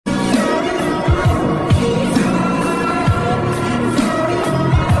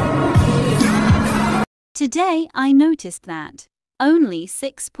Today I noticed that only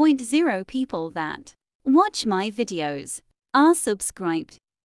 6.0 people that watch my videos are subscribed.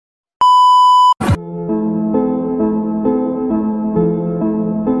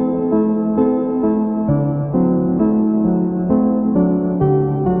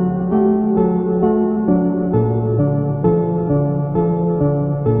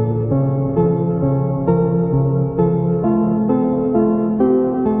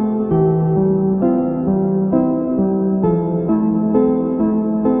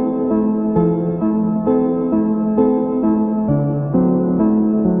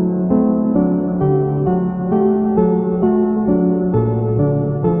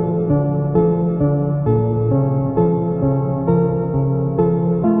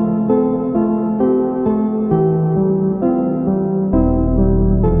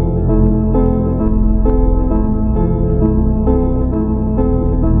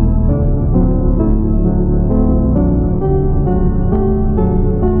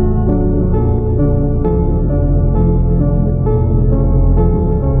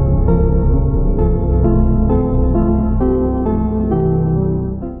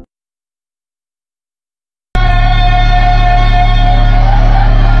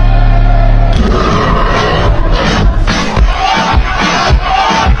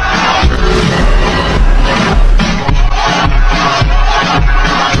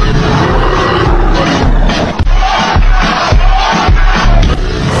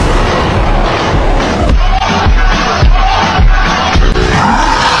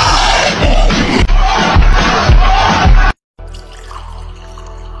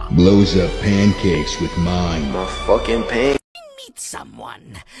 Blows up pancakes with mine. My fucking pain. Meet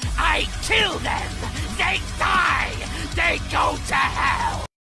someone. I kill them. They die. They go to hell.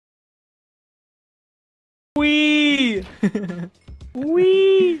 Wee!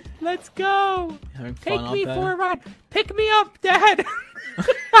 Wee! Let's go! Take me for a ride! Pick me up, Dad!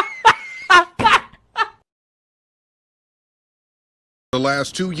 The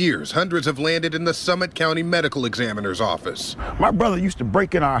last 2 years, hundreds have landed in the Summit County Medical Examiner's office. My brother used to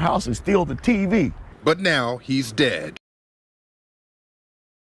break in our house and steal the TV. But now he's dead.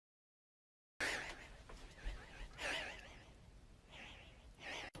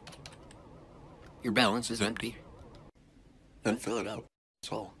 Your balance is empty. Then fill it out.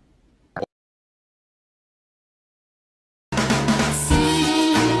 That's all.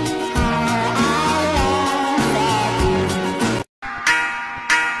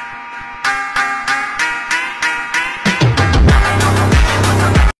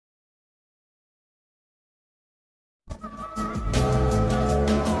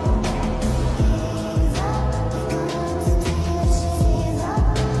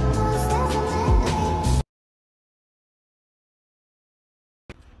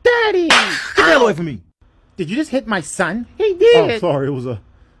 Daddy! Get that away from me! Did you just hit my son? He did. Oh, sorry. It was a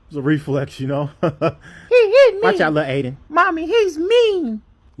reflex, you know. He hit me. Watch out, little Aiden. Mommy, he's mean.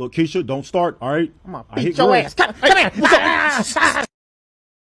 Look, Keisha, don't start, all right? I'm gonna I beat hit your girls. ass. Come here. What's up?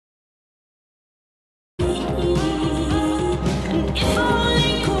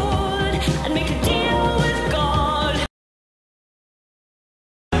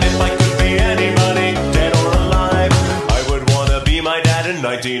 If I could be anybody, dead or alive, I would wanna be my dad in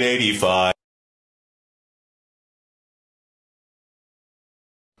 1985.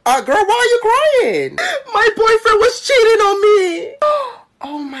 Girl, why are you crying? My boyfriend was cheating on me.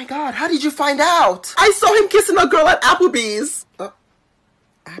 Oh my god, how did you find out? I saw him kissing a girl at Applebee's.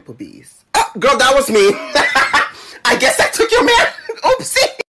 Applebee's? Oh, girl, that was me. I guess I took your man.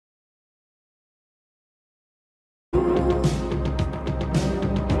 Oopsie.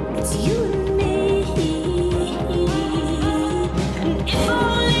 It's you and me. And if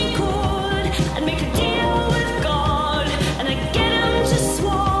only could, I'd make a deal with God, and I'd get him to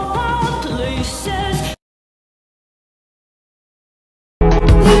swap our places.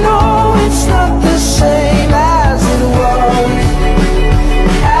 You know it's not the same as it was,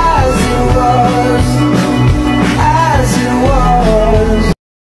 as it was, as it was.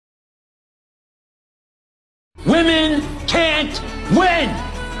 Women can't win!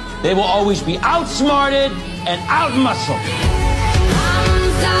 They will always be outsmarted and outmuscled.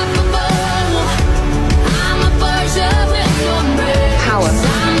 Power.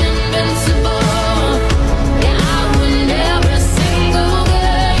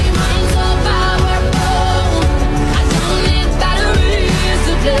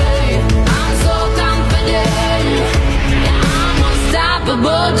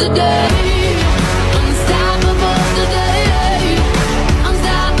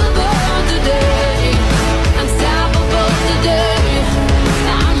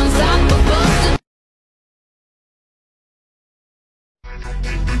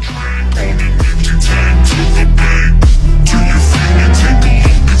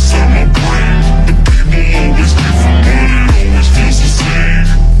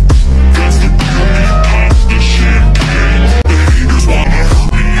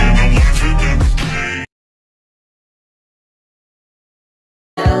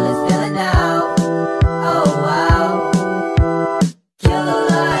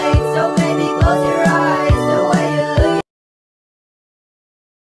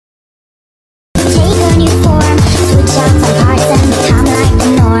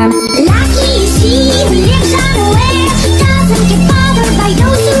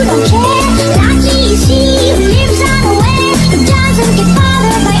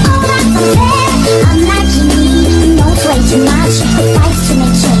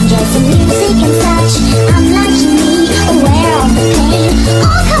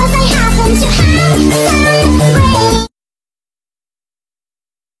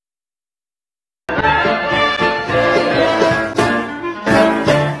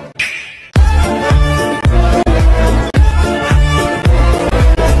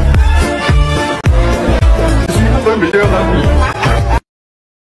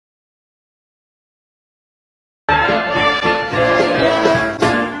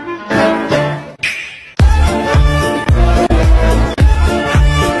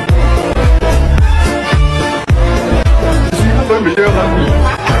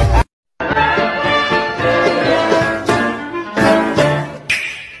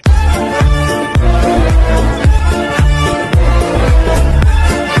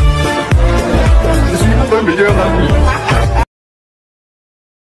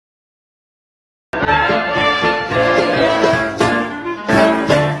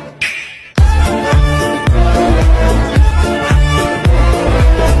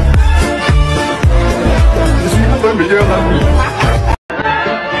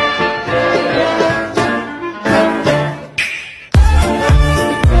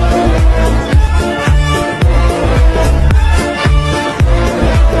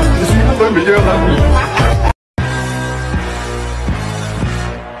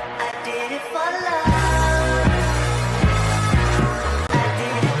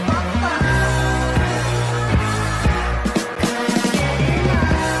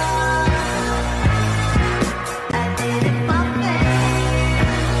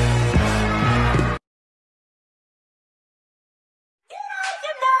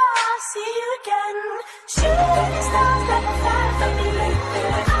 see you again. Shooting stars that will fly from me.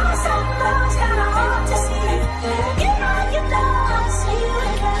 Our sunrise kinda hard to see. You know, I'll see you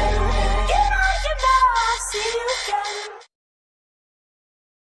again. You know, I'll see you again.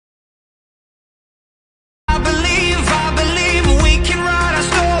 I believe we can write our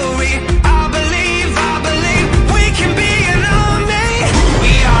story. I believe we can be an army.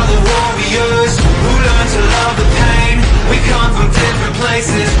 We are the warriors who learn to love the pain. We come from different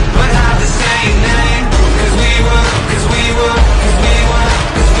places, but have the same name. Cause we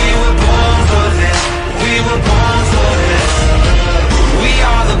were born for this. We were born for this. We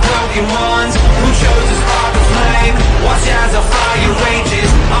are the broken ones who chose to spark the flame. Watch as our fire rages,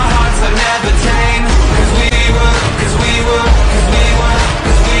 our hearts are never tame. Cause we were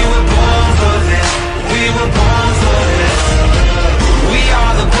born for this. We were born for this. We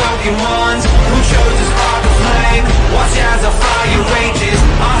are the broken ones who chose to spark the flame. Watch as our fire rages,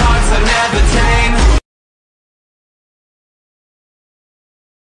 our hearts are never tame.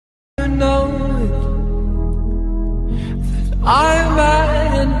 You know that I'm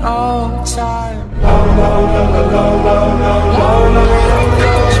at an all-time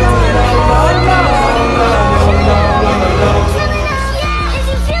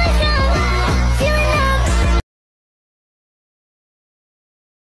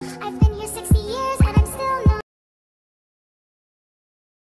I've been here 60 years.